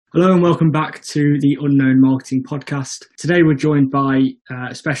Hello and welcome back to the Unknown Marketing Podcast. Today we're joined by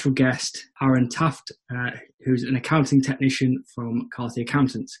a special guest, Aaron Taft, who's an accounting technician from Carthy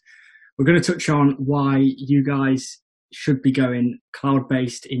Accountants. We're going to touch on why you guys should be going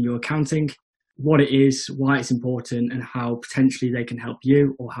cloud-based in your accounting, what it is, why it's important, and how potentially they can help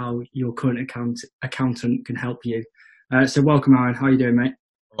you or how your current accountant can help you. So welcome, Aaron. How are you doing, mate?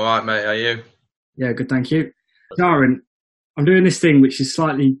 All right, mate. How are you? Yeah, good, thank you. So, Aaron, I'm doing this thing which is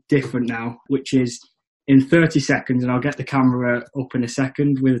slightly different now, which is in 30 seconds, and I'll get the camera up in a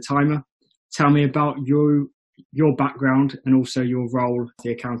second with a timer. Tell me about your background and also your role at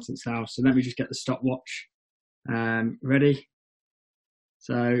the accountants now. So let me just get the stopwatch. Ready?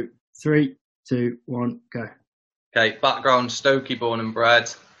 So 3, 2, 1, go. Okay, background, Stokey born and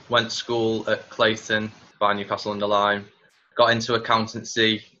bred. Went to school at Clayton by Newcastle-under-Lyme. Got into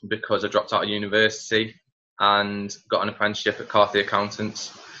accountancy because I dropped out of university and got an apprenticeship at Carthy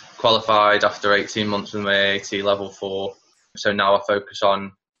Accountants. Qualified after 18 months with my AAT level 4. So now I focus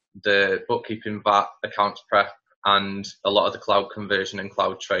on the bookkeeping, VAT, accounts prep, and a lot of the cloud conversion and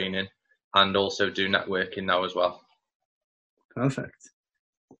cloud training, and also do networking now as well. Perfect.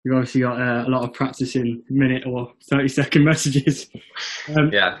 You've obviously got a lot of practice in minute or 30-second messages.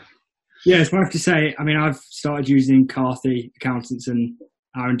 Yeah, so I have to say, I mean, I've started using Carthy Accountants, and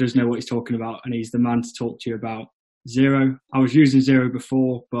Aaron does know what he's talking about, and he's the man to talk to you about Xero. I was using Xero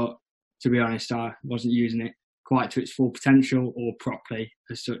before, but to be honest, I wasn't using it quite to its full potential or properly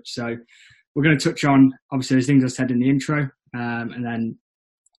as such. So we're going to touch on, obviously, those things I said in the intro, and then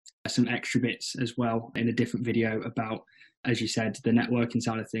some extra bits as well in a different video about, as you said, the networking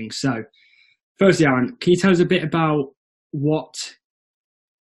side of things. So firstly, Aaron, can you tell us a bit about what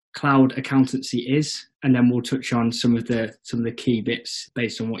cloud accountancy is, and then we'll touch on some of the key bits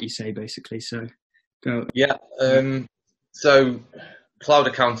based on what you say, basically. So go. Yeah. So cloud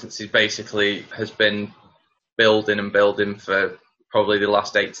accountancy basically has been building for probably the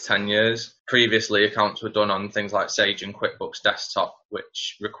last 8 to 10 years. Previously, accounts were done on things like Sage and QuickBooks Desktop,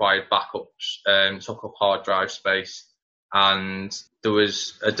 which required backups, took up hard drive space, and there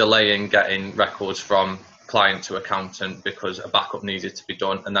was a delay in getting records from client to accountant because a backup needed to be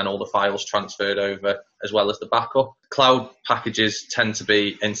done, and then all the files transferred over as well as the backup. Cloud packages tend to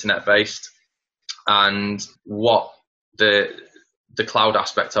be internet based, and what the cloud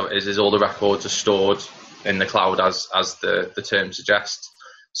aspect of it is all the records are stored in the cloud as the term suggests.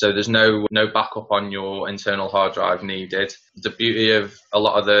 So there's no backup on your internal hard drive needed. The beauty of a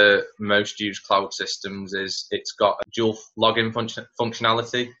lot of the most used cloud systems is it's got a dual login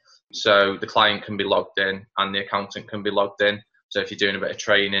functionality. So the client can be logged in and the accountant can be logged in. So if you're doing a bit of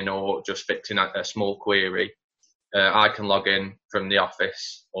training or just fixing a small query, I can log in from the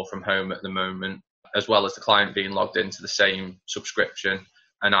office or from home at the moment, as well as the client being logged into the same subscription,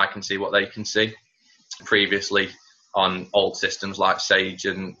 and I can see what they can see. Previously, on old systems like Sage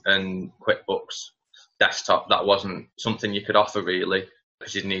and QuickBooks Desktop, that wasn't something you could offer really,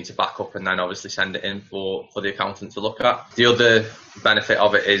 because you'd need to back up and then obviously send it in for the accountant to look at. The other benefit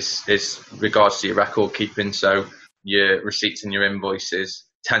of it is regards to your record keeping. So your receipts and your invoices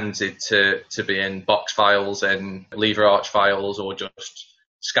tended to be in box files and lever arch files or just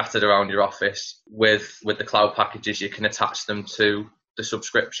scattered around your office. With the cloud packages, you can attach them to the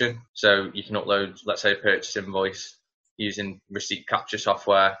subscription. So you can upload, let's say, a purchase invoice using receipt capture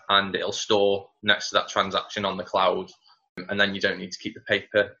software, and it'll store next to that transaction on the cloud. And then you don't need to keep the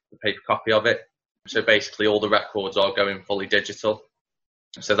paper copy of it. So basically all the records are going fully digital.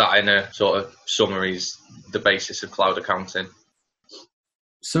 So that, in a sort of summary, is the basis of cloud accounting.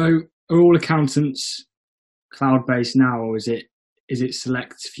 So are all accountants cloud-based now, or is it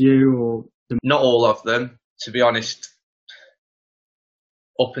select few, or Not all of them, to be honest.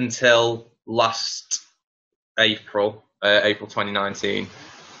 Up until last April 2019,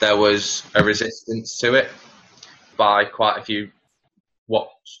 there was a resistance to it by quite a few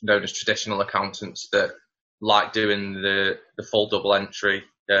what's known as traditional accountants that like doing the full double entry,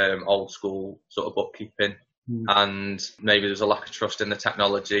 old school sort of bookkeeping, and maybe there's a lack of trust in the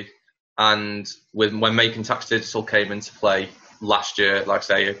technology. And when Making Tax Digital came into play last year, like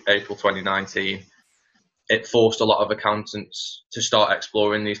say April 2019, it forced a lot of accountants to start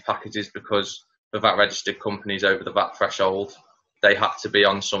exploring these packages, because for VAT registered companies over the VAT threshold, they had to be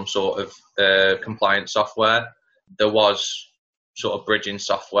on some sort of compliance software. There was sort of bridging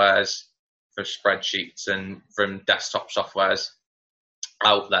softwares for spreadsheets and from desktop softwares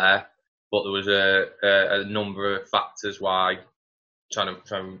out there, but there was a number of factors why, trying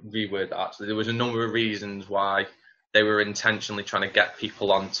to reword that actually, there was a number of reasons why they were intentionally trying to get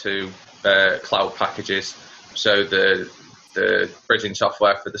people onto cloud packages. So the the bridging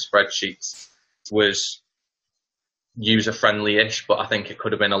software for the spreadsheets was user-friendly-ish, but I think it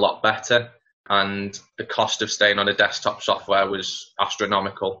could have been a lot better. And the cost of staying on a desktop software was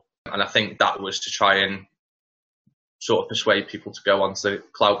astronomical. And I think that was to try and sort of persuade people to go onto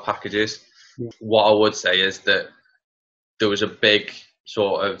cloud packages. Yeah. What I would say is that there was a big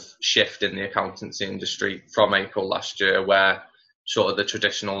sort of shift in the accountancy industry from April last year, where sort of the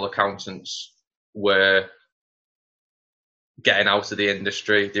traditional accountants were getting out of the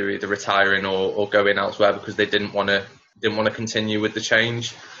industry. They were either retiring or going elsewhere because they didn't want to continue with the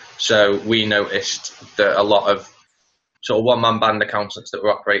change. So we noticed that a lot of sort of one-man band accountants that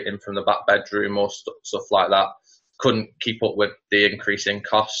were operating from the back bedroom or stuff like that couldn't keep up with the increase in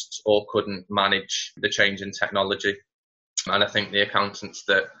costs or couldn't manage the change in technology. And I think the accountants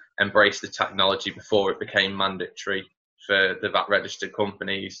that embraced the technology before it became mandatory for the VAT registered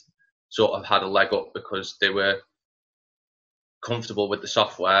companies sort of had a leg up because they were comfortable with the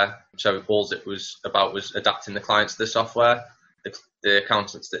software. So all it was about was adapting the clients to the software. The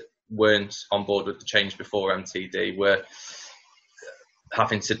accountants that weren't on board with the change before MTD were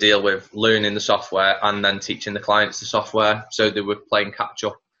having to deal with learning the software and then teaching the clients the software. So they were playing catch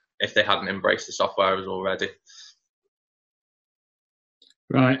up if they hadn't embraced the software already.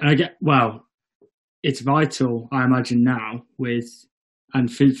 Right. Well, it's vital, I imagine now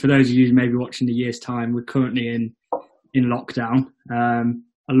and for those of you maybe watching the year's time, we're currently in lockdown.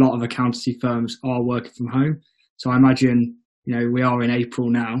 A lot of accountancy firms are working from home. So I imagine, we are in April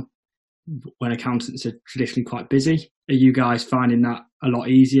now when accountants are traditionally quite busy. Are you guys finding that a lot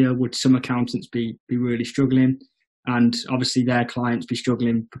easier? Would some accountants be really struggling? And obviously their clients be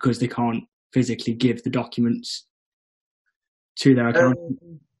struggling because they can't physically give the documents to their accountant?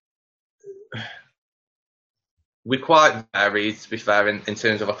 We're quite varied, to be fair, in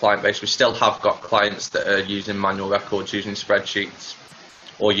terms of a client base. We still have got clients that are using manual records, using spreadsheets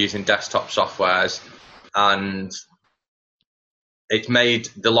or using desktop softwares, and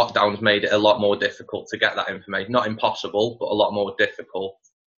the lockdown's made it a lot more difficult to get that information. Not impossible, but a lot more difficult.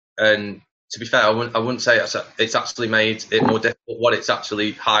 And to be fair, I wouldn't say it's actually made it more difficult. What it's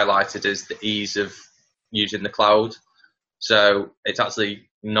actually highlighted is the ease of using the cloud. So it's actually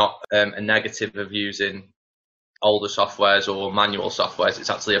not a negative of using older softwares or manual softwares. It's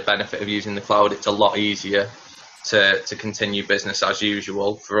actually a benefit of using the cloud. It's a lot easier to continue business as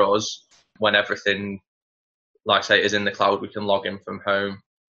usual for us when everything, like I say, is in the cloud. We can log in from home.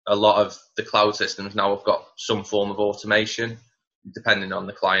 A lot of the cloud systems now have got some form of automation, depending on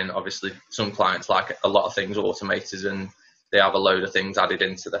the client. Obviously, some clients like a lot of things automated and they have a load of things added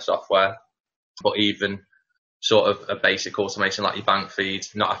into their software. But even sort of a basic automation like your bank feed,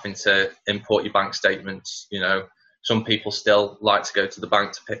 not having to import your bank statements. Some people still like to go to the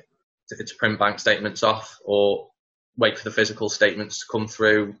bank to print bank statements off or wait for the physical statements to come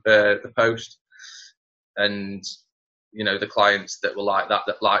through the post. And the clients that were like that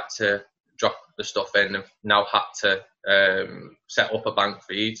like to drop the stuff in have now had to set up a bank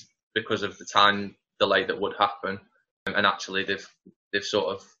feed because of the time delay that would happen. And actually they've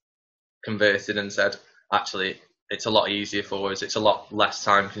sort of converted and said, actually, it's a lot easier for us. It's a lot less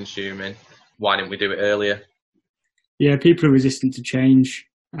time consuming. Why didn't we do it earlier? Yeah, people are resistant to change.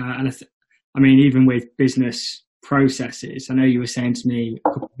 And even with business processes, I know you were saying to me a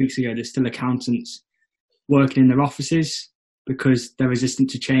couple of weeks ago, there's still accountants working in their offices because they're resistant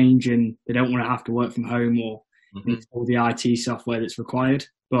to change and they don't want to have to work from home or all the IT software that's required.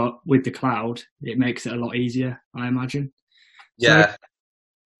 But with the cloud, it makes it a lot easier, I imagine. Yeah.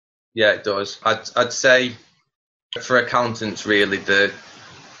 Yeah, it does. I'd say for accountants, really, the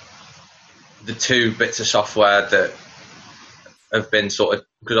two bits of software that have been sort of,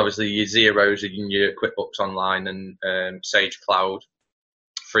 because obviously your Xeros and your QuickBooks Online and Sage Cloud,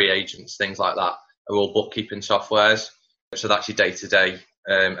 free agents, things like that, are all bookkeeping softwares. So that's your day-to-day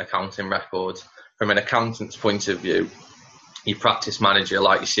accounting record. From an accountant's point of view, your practice manager,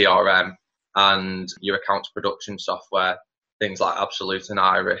 like your CRM, and your accounts production software, things like Absolute and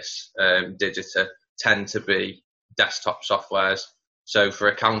Iris, Digita, tend to be desktop softwares. So for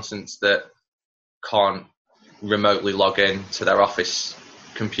accountants that can't remotely log in to their office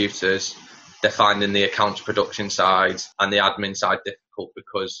computers, they're finding the accounts production side and the admin side difficult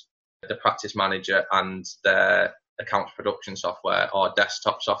because the practice manager and their accounts production software are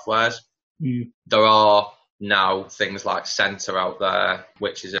desktop softwares. There are now things like Centre out there,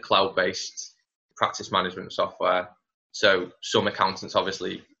 which is a cloud-based practice management software. So some accountants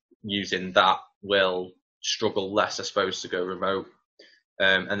obviously using that will struggle less, I suppose, to go remote.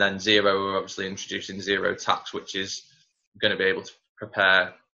 And then Xero are obviously introducing Xero Tax, which is going to be able to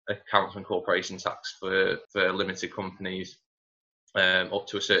prepare accounts and corporation tax for limited companies up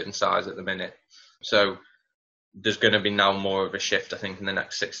to a certain size at the minute. So there's going to be now more of a shift, I think, in the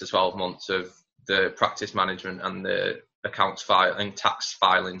next 6 to 12 months of the practice management and the accounts filing, tax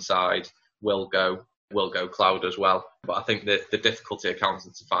filing side will go cloud as well. But I think that the difficulty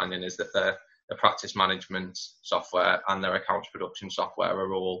accountants are finding is that their practice management software and their accounts production software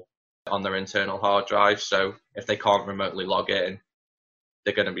are all on their internal hard drive. So if they can't remotely log in,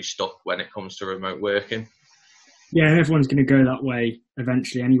 they're going to be stuck when it comes to remote working. Yeah, everyone's going to go that way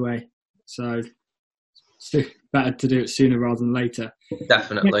eventually anyway. So it's better to do it sooner rather than later.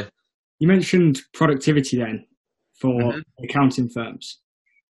 Definitely. You mentioned productivity then for accounting firms.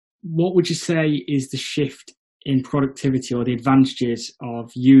 What would you say is the shift in productivity or the advantages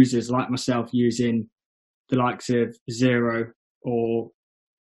of users like myself using the likes of Xero or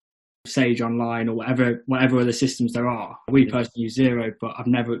Sage Online or whatever other systems there are? We personally use Xero, but I've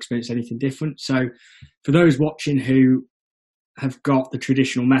never experienced anything different. So for those watching who have got the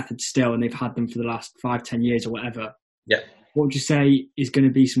traditional methods still and they've had them for the last 5-10 years or whatever, what would you say is going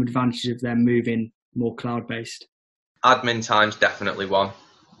to be some advantages of them moving more cloud-based? Admin time's definitely one,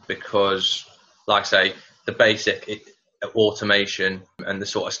 because like I say, the basic automation and the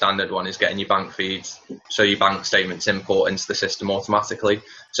sort of standard one is getting your bank feeds, so your bank statements import into the system automatically.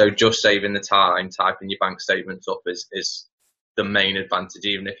 So just saving the time typing your bank statements up is the main advantage,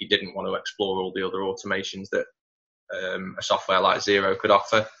 even if you didn't want to explore all the other automations that a software like Xero could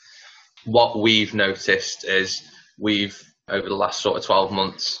offer. What we've noticed is we've, over the last sort of 12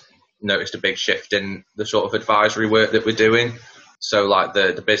 months, noticed a big shift in the sort of advisory work that we're doing. So like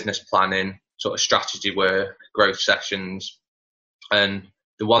the business planning, sort of strategy work, growth sessions. And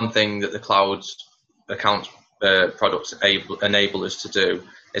the one thing that the cloud accounts products enable us to do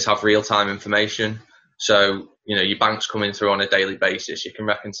is have real-time information. So, you know, your bank's coming through on a daily basis. You can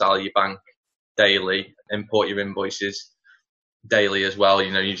reconcile your bank daily, import your invoices daily as well,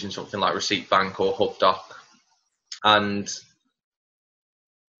 you know, using something like Receipt Bank or HubDoc. And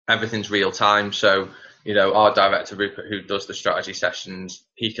everything's real time. So, you know, our director, Rupert, who does the strategy sessions,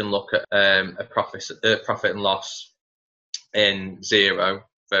 he can look at a profit and loss in Xero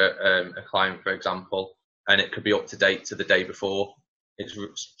for a client, for example, and it could be up to date to the day before. It's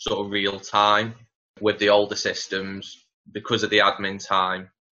sort of real time. With the older systems, because of the admin time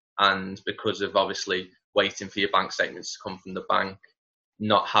and because of obviously waiting for your bank statements to come from the bank,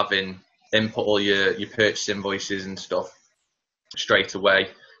 not having input all your purchase invoices and stuff straight away,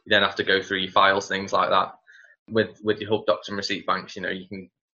 you then have to go through your files, things like that. With your HubDocs and Receipt Banks, you know, you can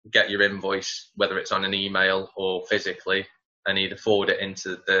get your invoice, whether it's on an email or physically, and either forward it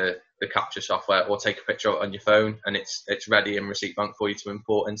into the capture software or take a picture of it on your phone, and it's ready in Receipt Bank for you to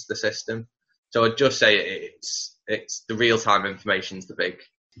import into the system. So I'd just say it's the real-time information is the big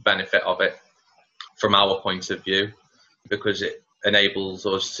benefit of it from our point of view, because it enables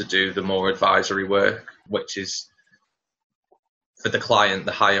us to do the more advisory work, which is for the client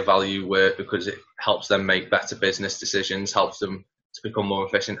the higher value work, because it helps them make better business decisions, helps them to become more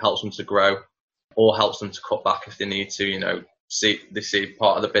efficient, helps them to grow, or helps them to cut back if they need to, you know, they see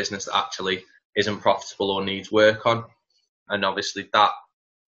part of the business that actually isn't profitable or needs work on. And obviously that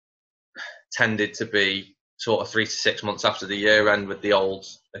tended to be sort of 3 to 6 months after the year end with the old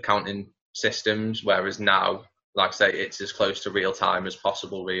accounting systems, whereas now, like I say, it's as close to real time as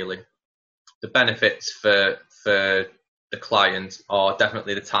possible, really. The benefits for the client are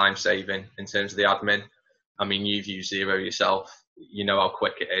definitely the time saving in terms of the admin. I mean, you've used Xero yourself, you know how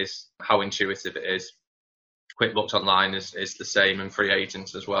quick it is, how intuitive it is. QuickBooks Online is the same, and free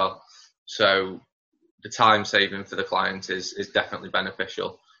agents as well. So the time saving for the client is definitely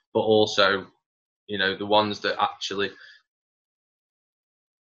beneficial. But also, you know, the ones that actually,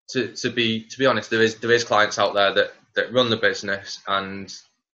 to be honest, there is clients out there that run the business, and,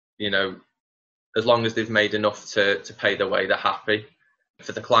 you know, as long as they've made enough to pay their way, they're happy.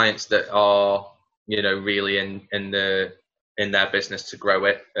 For the clients that are, you know, really in their business to grow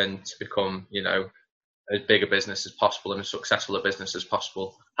it and to become, you know, as big a business as possible and as successful a business as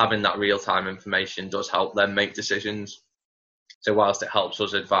possible, having that real-time information does help them make decisions. So whilst it helps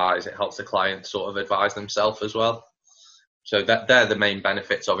us advise, it helps the client sort of advise themselves as well. So that they're the main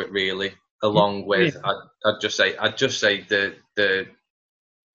benefits of it, really. Along with, I'd just say the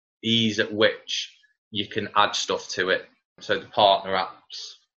ease at which you can add stuff to it. So the partner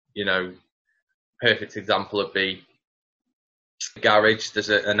apps, you know, perfect example would be Garage. There's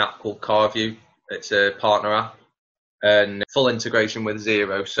an app called CarView. It's a partner app and full integration with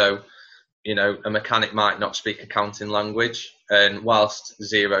Xero. So, you know, a mechanic might not speak accounting language, and whilst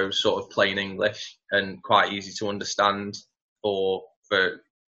Xero's sort of plain English and quite easy to understand for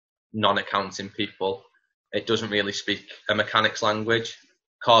non-accounting people. It doesn't really speak a mechanics language.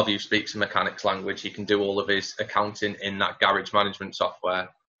 CarView speaks a mechanics language. He can do all of his accounting in that garage management software,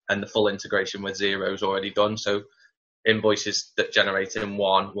 and the full integration with Xero is already done. So invoices that generate in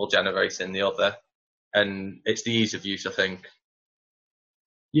one will generate in the other, and it's the ease of use, I think.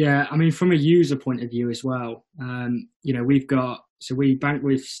 Yeah, I mean, from a user point of view as well, we bank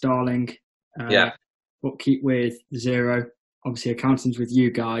with Starling, bookkeep with Xero, obviously accountants with you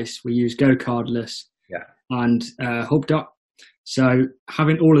guys. We use GoCardless and HubDoc. So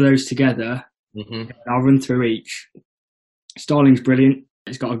having all of those together, I'll run through each. Starling's brilliant.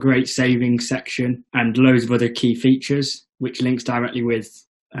 It's got a great savings section and loads of other key features, which links directly with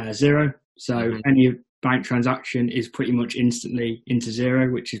Xero. So any bank transaction is pretty much instantly into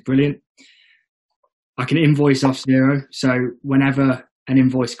Xero, which is brilliant. I can invoice off Xero. So whenever an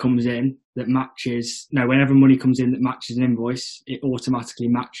invoice comes in whenever money comes in that matches an invoice, it automatically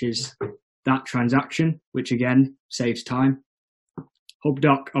matches that transaction, which again saves time.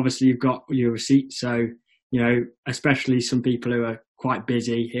 HubDoc, obviously you've got your receipts. So, especially some people who are quite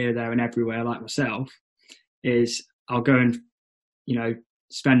busy here, there and everywhere like myself, is I'll go and,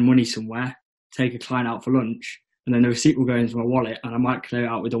 spend money somewhere, take a client out for lunch, and then the receipt will go into my wallet and I might clear it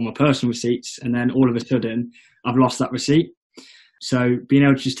out with all my personal receipts. And then all of a sudden I've lost that receipt. So being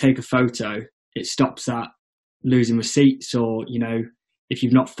able to just take a photo, it stops that losing receipts, or, if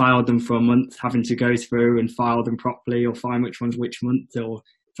you've not filed them for a month, having to go through and file them properly, or find which one's which month, or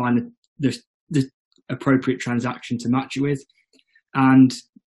find the appropriate transaction to match it with. And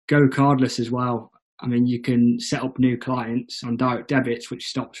GoCardless as well. I mean, you can set up new clients on direct debits, which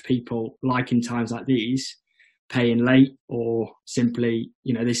stops people, like in times like these, paying late, or simply,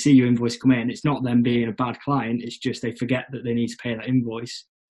 they see your invoice come in. It's not them being a bad client. It's just they forget that they need to pay that invoice.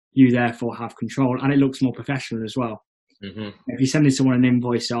 You therefore have control, and it looks more professional as well. If you're sending someone an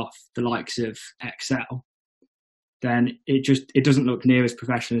invoice off the likes of Excel, then it doesn't look near as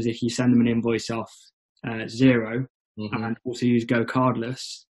professional as if you send them an invoice off Xero and also use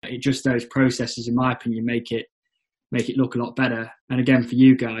GoCardless. It just, those processes, in my opinion, make it look a lot better. And again, for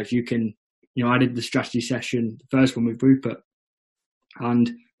you guys, you can, I did the strategy session, the first one with Rupert,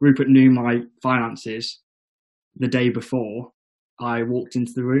 and Rupert knew my finances the day before I walked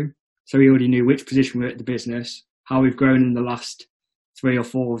into the room. So he already knew which position we were at the business, how we've grown in the last 3 or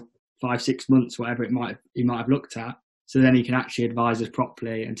 4, 5, 6 months, whatever he might have looked at. So then he can actually advise us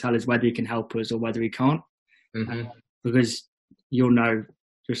properly and tell us whether he can help us or whether he can't. Because you'll know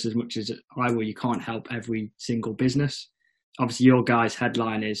just as much as I will, you can't help every single business. Obviously, your guys'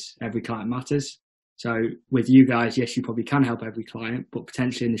 headline is every client matters. So with you guys, yes, you probably can help every client, but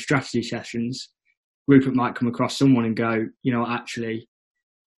potentially in the strategy sessions, Rupert might come across someone and go, actually,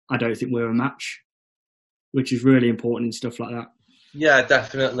 I don't think we're a match, which is really important and stuff like that. Yeah,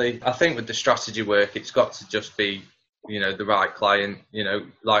 definitely. I think with the strategy work, it's got to just be, the right client.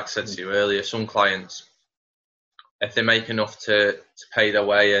 Like I said to you earlier, some clients, if they make enough to pay their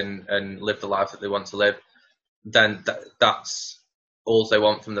way and live the life that they want to live, then that's all they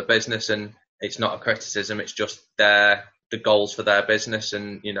want from the business. And it's not a criticism, it's just the goals for their business,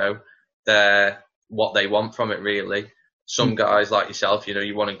 and, what they want from it, really. Some guys like yourself,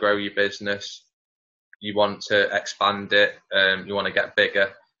 you want to grow your business, you want to expand it, you want to get bigger.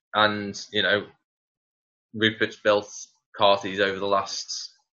 And, Rupert's built Carthy's over the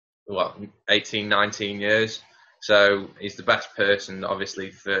last, 18, 19 years. So he's the best person,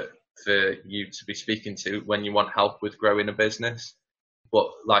 obviously, for you to be speaking to when you want help with growing a business. But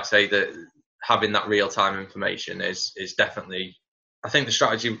like I say, that having that real-time information is definitely, I think the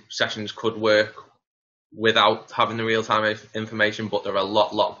strategy sessions could work without having the real-time information, but they're a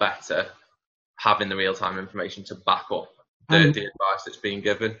lot better having the real-time information to back up the advice that's being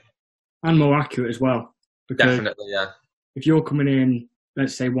given. And more accurate as well. Definitely, yeah. If you're coming in,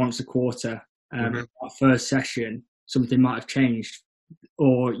 let's say once a quarter, that first session, something might have changed,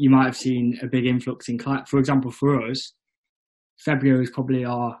 or you might have seen a big influx in clients. For example, for us, February is probably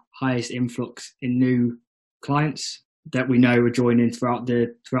our highest influx in new clients that we know are joining throughout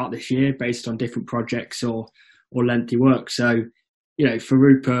this year based on different projects or lengthy work. So, for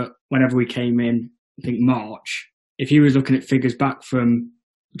Rupert, whenever we came in, I think March, if he was looking at figures back from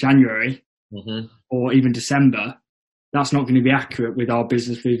January or even December, that's not going to be accurate with our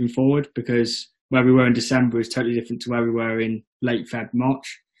business moving forward, because where we were in December is totally different to where we were in late Feb,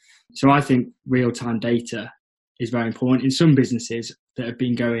 March. So I think real-time data is very important. In some businesses that have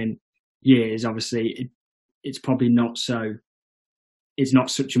been going years, obviously, it's probably not it's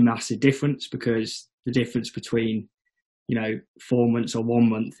not such a massive difference, because the difference between 4 months or 1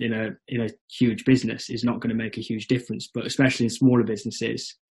 month in a huge business is not going to make a huge difference. But especially in smaller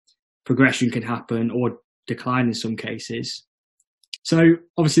businesses, progression can happen or decline in some cases. So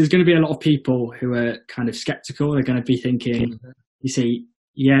obviously there's going to be a lot of people who are kind of skeptical. They're going to be thinking, you see,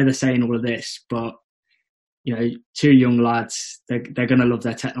 yeah, they're saying all of this, but you know, 2 young lads, they're going to love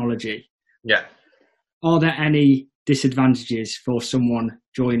their technology. Yeah. Are there any disadvantages for someone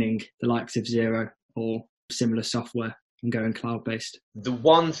joining the likes of Xero or similar software and going cloud-based? The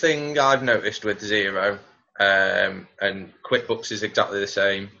one thing I've noticed with Xero, and QuickBooks is exactly the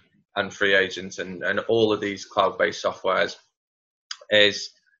same, and FreeAgent and all of these cloud-based softwares, is,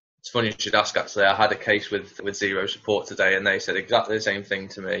 it's funny you should ask actually, I had a case with Xero support today and they said exactly the same thing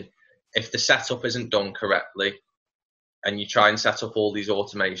to me. If the setup isn't done correctly and you try and set up all these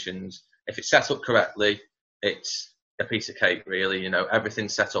automations, if it's set up correctly, it's a piece of cake really, you know,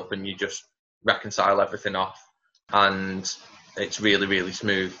 everything's set up and you just reconcile everything off and it's really, really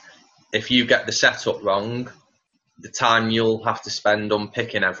smooth. If you get the setup wrong, the time you'll have to spend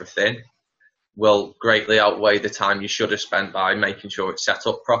unpicking everything will greatly outweigh the time you should have spent by making sure it's set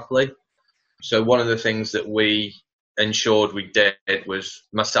up properly. So one of the things that we ensured we did was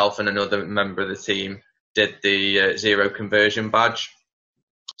myself and another member of the team did the Xero conversion badge.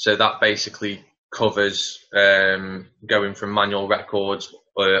 So that basically covers going from manual records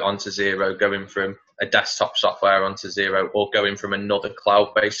onto Xero, going from a desktop software onto Xero, or going from another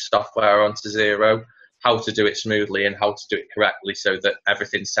cloud-based software onto Xero, how to do it smoothly and how to do it correctly so that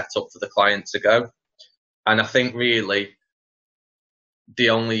everything's set up for the client to go. And I think really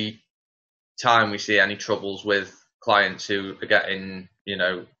the only time we see any troubles with clients who are getting, you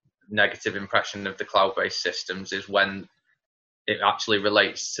know, negative impression of the cloud-based systems is when it actually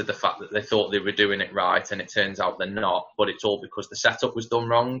relates to the fact that they thought they were doing it right and it turns out they're not, but it's all because the setup was done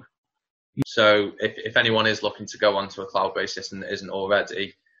wrong. So if anyone is looking to go onto a cloud-based system that isn't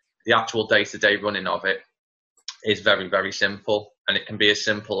already, the actual day-to-day running of it is very, very simple, and it can be as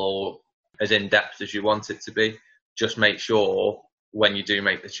simple or as in-depth as you want it to be. Just make sure when you do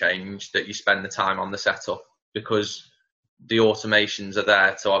make the change that you spend the time on the setup, because the automations are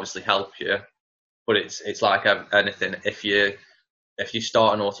there to obviously help you, but it's like anything. If you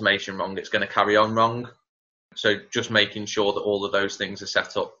start an automation wrong, it's going to carry on wrong. So just making sure that all of those things are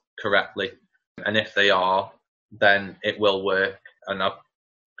set up correctly, and if they are, then it will work. And I've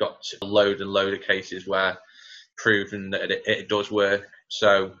got a load of cases where proven that it does work.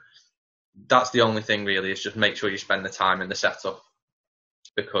 So that's the only thing really, is just make sure you spend the time in the setup.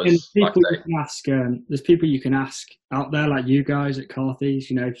 Because there's people you can ask out there, like you guys at Carthy's.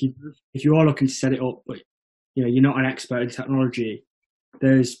 You know, if you are looking to set it up, but you know you're not an expert in technology,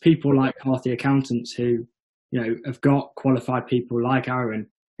 there's people like Carthy accountants who, you know, have got qualified people like Aaron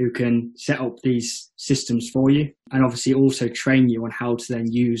who can set up these systems for you, and obviously also train you on how to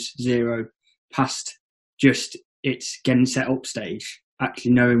then use Xero past just its getting set up stage,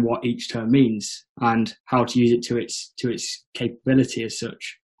 actually knowing what each term means and how to use it to its capability as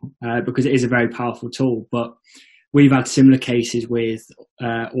such, because it is a very powerful tool. But we've had similar cases with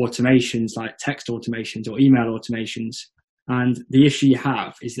automations like text automations or email automations, and the issue you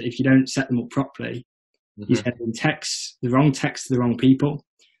have is that if you don't set them up properly, you're sending the wrong text to the wrong people.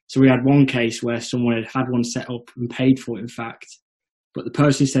 So we had one case where someone had one set up and paid for it, in fact, but the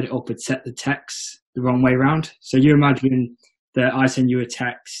person who set it up had set the text the wrong way around. So you imagine that I send you a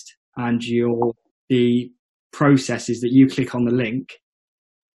text and the process is that you click on the link,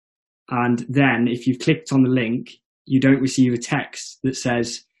 and then if you've clicked on the link, you don't receive a text that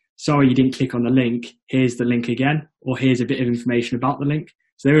says, sorry, you didn't click on the link, here's the link again, or here's a bit of information about the link.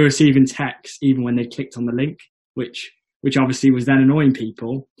 So they were receiving text even when they clicked on the link, which obviously was then annoying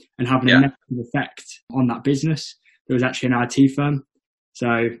people and having a negative effect on that business. There was actually an IT firm.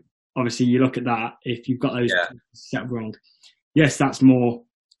 So obviously you look at that, if you've got those set wrong. Yes, that's more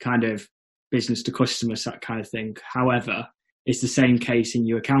kind of business to customers, that kind of thing. However, it's the same case in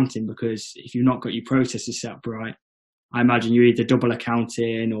your accounting, because if you've not got your processes set up right, I imagine you're either double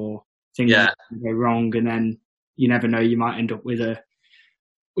accounting or things go wrong, and then you never know, you might end up with a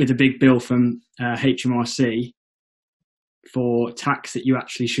big bill from HMRC for tax that you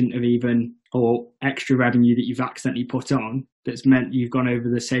actually shouldn't have even, or extra revenue that you've accidentally put on that's meant you've gone over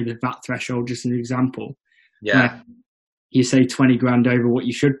the VAT threshold, just an example. Yeah. You say 20 grand over what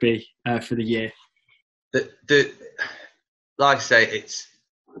you should be for the year. Like I say,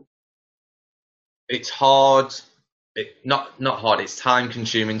 it's hard. Not hard. It's time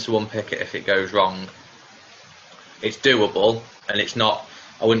consuming to unpick it if it goes wrong. It's doable, and it's not.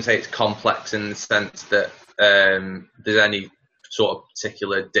 I wouldn't say it's complex in the sense that there's any sort of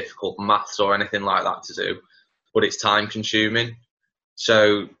particular difficult maths or anything like that to do, but it's time consuming.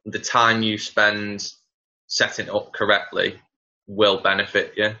 So the time you spend setting it up correctly will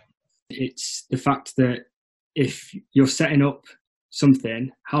benefit you. It's the fact that if you're setting up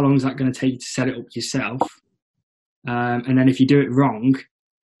something, how long is that going to take you to set it up yourself? And then if you do it wrong,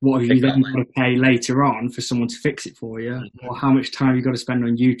 what have you then got to pay later on for someone to fix it for you? Or how much time you've got to spend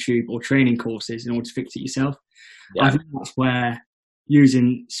on YouTube or training courses in order to fix it yourself? Yeah. I think that's where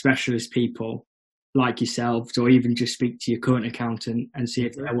using specialist people like yourselves, or even just speak to your current accountant and see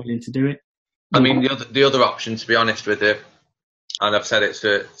if they're willing to do it. I mean, the other option, to be honest with you, and I've said it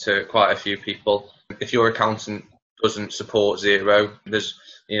to quite a few people, if your accountant doesn't support Xero, there's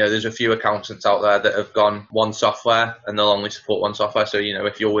a few accountants out there that have gone one software and they'll only support one software. So,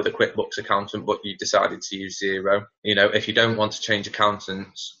 if you're with a QuickBooks accountant but you decided to use Xero, if you don't want to change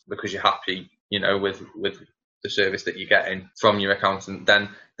accountants because you're happy, with the service that you're getting from your accountant, then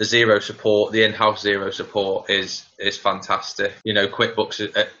the Xero support, the in-house Xero support is fantastic. QuickBooks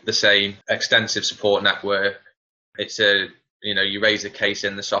is the same extensive support network. It's you raise a case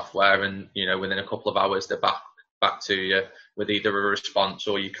in the software and, within a couple of hours, they're back to you with either a response,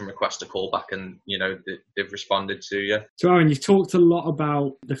 or you can request a call back and, they've responded to you. So Aaron, you've talked a lot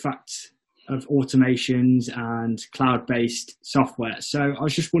about the fact of automations and cloud-based software. So I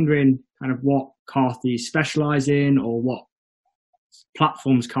was just wondering kind of what Carthy specialise in, or what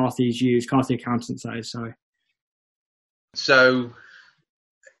platforms Carthy's use, Carthy accountants, that is, sorry. So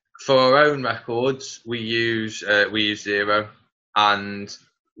for our own records, we use Xero, and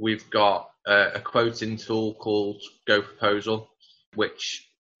we've got a quoting tool called GoProposal, which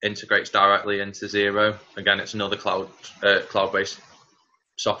integrates directly into Xero. Again, it's another cloud-based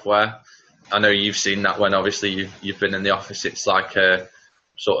software. I know you've seen that when obviously you've been in the office. It's like a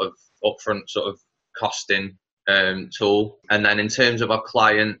sort of upfront sort of costing tool. And then in terms of our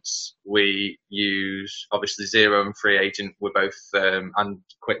clients, we use obviously Xero and FreeAgent. We're both and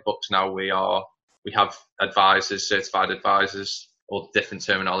QuickBooks now. We have advisors, certified advisors, or different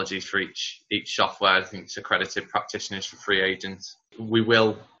terminologies for each software. I think it's accredited practitioners for FreeAgent. We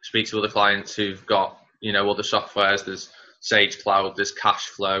will speak to other clients who've got other softwares. There's Sage Cloud, there's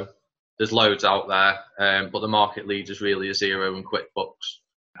Cashflow. There's loads out there, but the market leaders really are Xero and QuickBooks.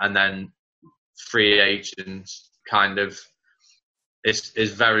 And then FreeAgent kind of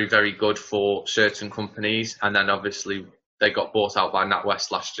is very, very good for certain companies. And then obviously they got bought out by NatWest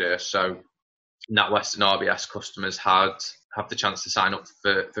last year. So NatWest and RBS customers have the chance to sign up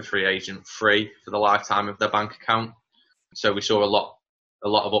for FreeAgent free for the lifetime of their bank account. So we saw a lot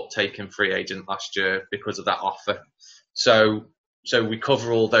of uptake in FreeAgent last year because of that offer. So we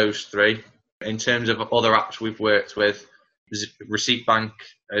cover all those three. In terms of other apps we've worked with, Receipt Bank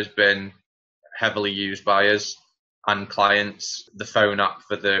has been heavily used by us and clients. The phone app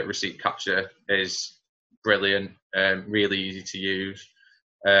for the receipt capture is brilliant, really easy to use,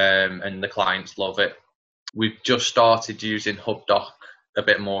 and the clients love it. We've just started using HubDoc a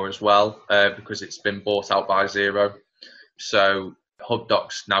bit more as well, because it's been bought out by Xero. So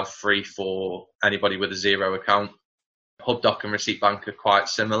HubDoc's now free for anybody with a Xero account. HubDoc and Receipt Bank are quite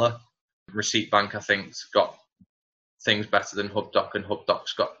similar. Receipt Bank, I think, has got things better than HubDoc, and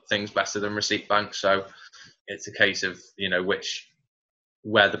HubDoc's got things better than Receipt Bank. So it's a case of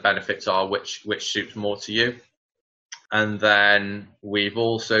where the benefits are, which suits more to you. And then we've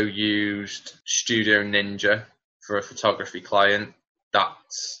also used Studio Ninja for a photography client.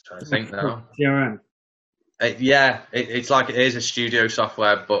 That's I think now. CRM. It's like it is a studio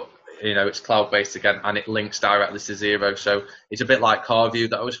software, but it's cloud-based again, and it links directly to Xero. So it's a bit like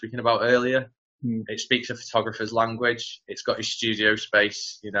CarView that I was speaking about earlier. It speaks a photographer's language. It's got his studio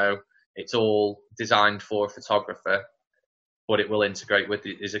space. It's all designed for a photographer, but it will integrate with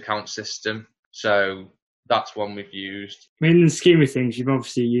his account system. So that's one we've used. I mean, in the scheme of things, you've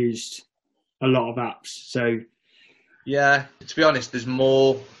obviously used a lot of apps. So yeah, to be honest, there's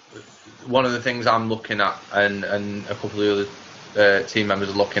more. One of the things I'm looking at, and a couple of other team members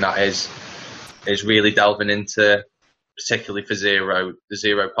are looking at, is really delving into, particularly for Xero, the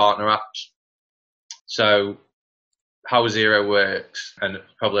Xero partner apps. So how Xero works, and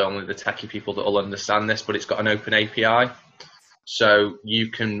probably only the techie people that will understand this, but it's got an open API. So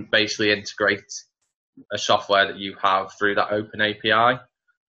you can basically integrate a software that you have through that open API.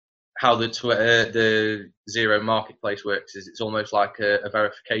 How the Xero marketplace works is it's almost like a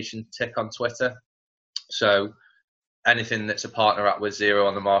verification tick on Twitter. So anything that's a partner app with Xero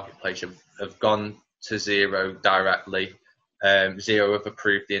on the marketplace have gone to Xero directly. Xero have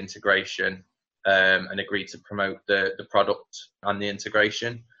approved the integration and agreed to promote the product and the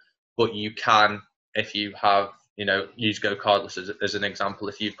integration. But you can, if you have, use GoCardless as an example,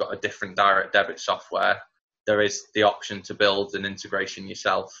 if you've got a different direct debit software, there is the option to build an integration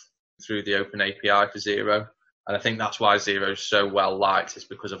yourself through the open API for Xero, And I think that's why Xero is so well liked, is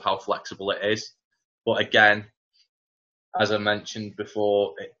because of how flexible it is. But again, as I mentioned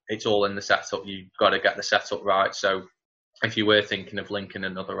before, it's all in the setup. You've got to get the setup right. So if you were thinking of linking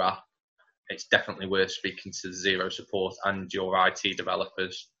another app, it's definitely worth speaking to Xero support and your IT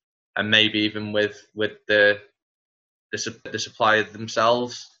developers, and maybe even with the supplier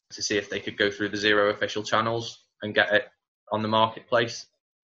themselves, to see if they could go through the Xero official channels and get it on the marketplace.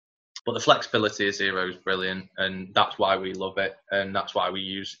 But the flexibility of Xero is brilliant, and that's why we love it, and that's why we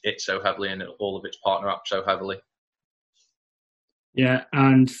use it so heavily and all of its partner apps so heavily. Yeah,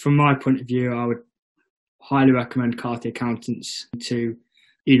 and from my point of view, I would highly recommend Carthy Accountants to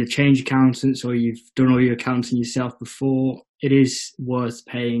either change accountants or you've done all your accounting yourself before. It is worth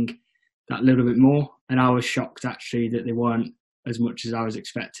paying that little bit more, and I was shocked actually that they weren't as much as I was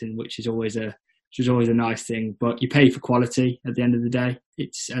expecting, which is always a nice thing. But you pay for quality at the end of the day.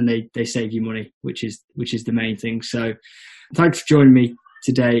 And they save you money, which is the main thing. So thanks for joining me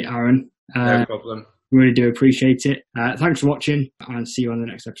today, Aaron. No problem. Really do appreciate it. Thanks for watching, and see you on the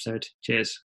next episode. Cheers.